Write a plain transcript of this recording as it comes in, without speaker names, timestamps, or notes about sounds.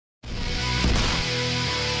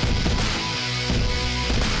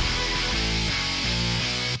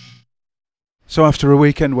So after a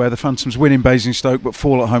weekend where the Phantoms win in Basingstoke but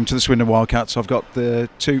fall at home to the Swindon Wildcats, I've got the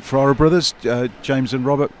two Ferrara brothers, James and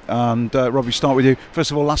Robert. And Robbie, start with you.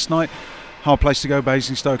 First of all, last night, hard place to go,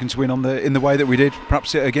 Basingstoke, and to win in the way that we did,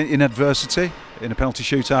 perhaps again in adversity, in a penalty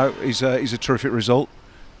shootout, is a terrific result.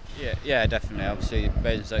 Yeah, definitely. Obviously,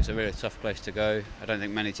 Basingstoke's a really tough place to go. I don't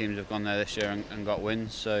think many teams have gone there this year and got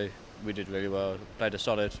wins, so we did really well. Played a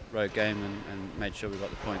solid road game and made sure we got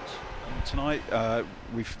the points. Tonight,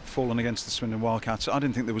 we've fallen against the Swindon Wildcats. I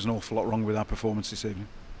didn't think there was an awful lot wrong with our performance this evening.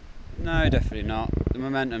 No, definitely not. The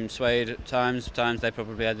momentum swayed at times. Times they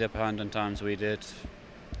probably had the upper hand, and times we did.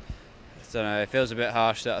 I don't know. It feels a bit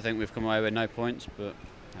harsh that I think we've come away with no points, but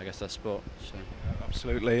I guess that's sport. So.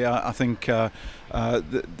 Absolutely. I think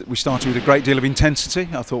we started with a great deal of intensity.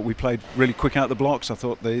 I thought we played really quick out the blocks. I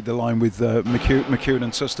thought the line with McEwen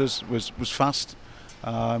and Susters was fast.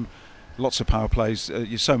 Lots of power plays.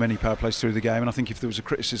 So many power plays through the game, and I think if there was a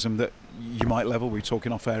criticism that you might level, we were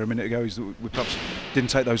talking off air a minute ago, is that we perhaps didn't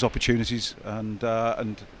take those opportunities, and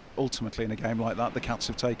ultimately in a game like that, the Cats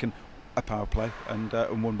have taken a power play and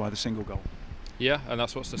won by the single goal. Yeah, and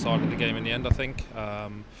that's what's decided the game in the end, I think.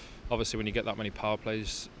 Obviously, when you get that many power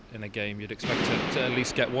plays in a game, you'd expect to at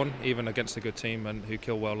least get one, even against a good team and who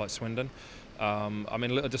kill well like Swindon. I'm a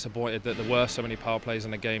little disappointed that there were so many power plays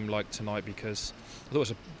in a game like tonight, because I thought it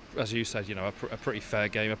was, as you said, a pretty fair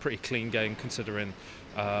game, a pretty clean game considering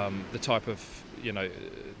the type of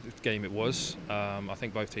game it was. I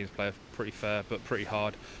think both teams play pretty fair but pretty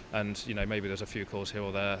hard, and maybe there's a few calls here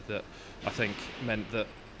or there that I think meant that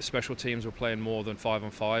special teams were playing more than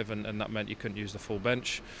 5-on-5, and that meant you couldn't use the full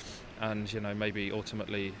bench. And maybe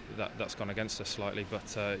ultimately that's gone against us slightly,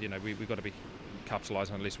 but we've got to be capitalising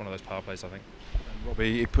on at least one of those power plays, I think. And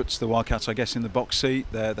Robbie, it puts the Wildcats, I guess, in the box seat.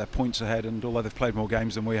 They're points ahead, and although they've played more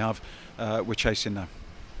games than we have, we're chasing now.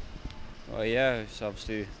 Well, yeah, it's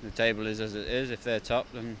obviously the table is as it is. If they're top,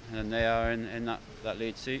 then they are in that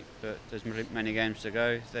lead seat. But there's many games to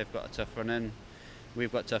go. They've got a tough run in.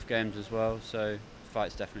 We've got tough games as well. So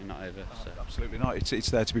fight's definitely not over. So. Absolutely not. It's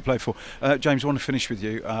there to be played for. James, I want to finish with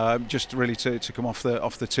you. Just really to come off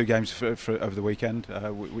the two games for over the weekend.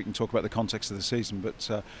 We can talk about the context of the season, but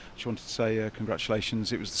just wanted to say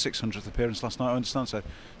congratulations. It was the 600th appearance last night, I understand. So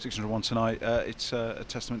 601 tonight. It's a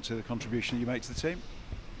testament to the contribution that you make to the team.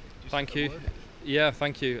 Thank you. Yeah,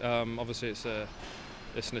 thank you. Obviously, it's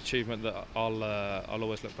an achievement that I'll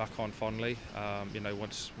always look back on fondly.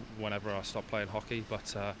 Whenever I stop playing hockey,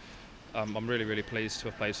 but. I'm really pleased to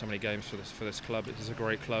have played so many games for this club. It is a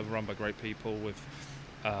great club run by great people with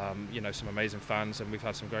some amazing fans, and we've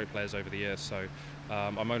had some great players over the years. So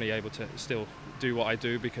I'm only able to still do what I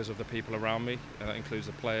do because of the people around me. That includes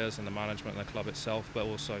the players and the management and the club itself, but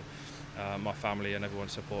also my family and everyone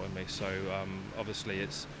supporting me. So obviously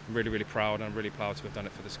I'm really proud, and I'm really proud to have done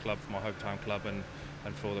it for this club, for my hometown club, and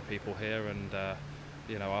for all the people here. And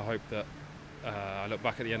I hope that I look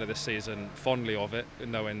back at the end of this season fondly of it,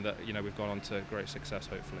 knowing that we've gone on to great success,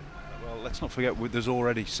 hopefully. Well, let's not forget there's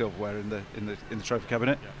already silverware in the trophy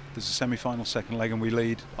cabinet. Yeah. There's a semi-final second leg, and we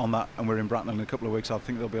lead on that, and we're in Bracknell in a couple of weeks. I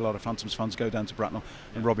think there'll be a lot of Phantoms fans go down to Bracknell.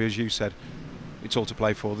 Yeah. And Robbie, as you said, it's all to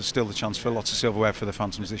play for. There's still the chance for lots of silverware for the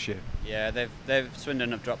Phantoms this year. Yeah,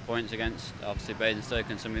 Swindon have dropped points against obviously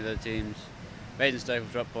Basingstoke and some of the other teams. Basingstoke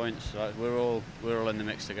have dropped points. We're all in the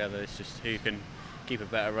mix together. It's just who can keep a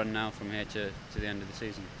better run now from here to the end of the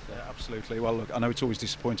season. So. Yeah, absolutely. Well, look, I know it's always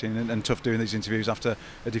disappointing and tough doing these interviews after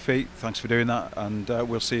a defeat. Thanks for doing that, and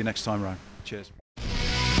we'll see you next time round. Cheers.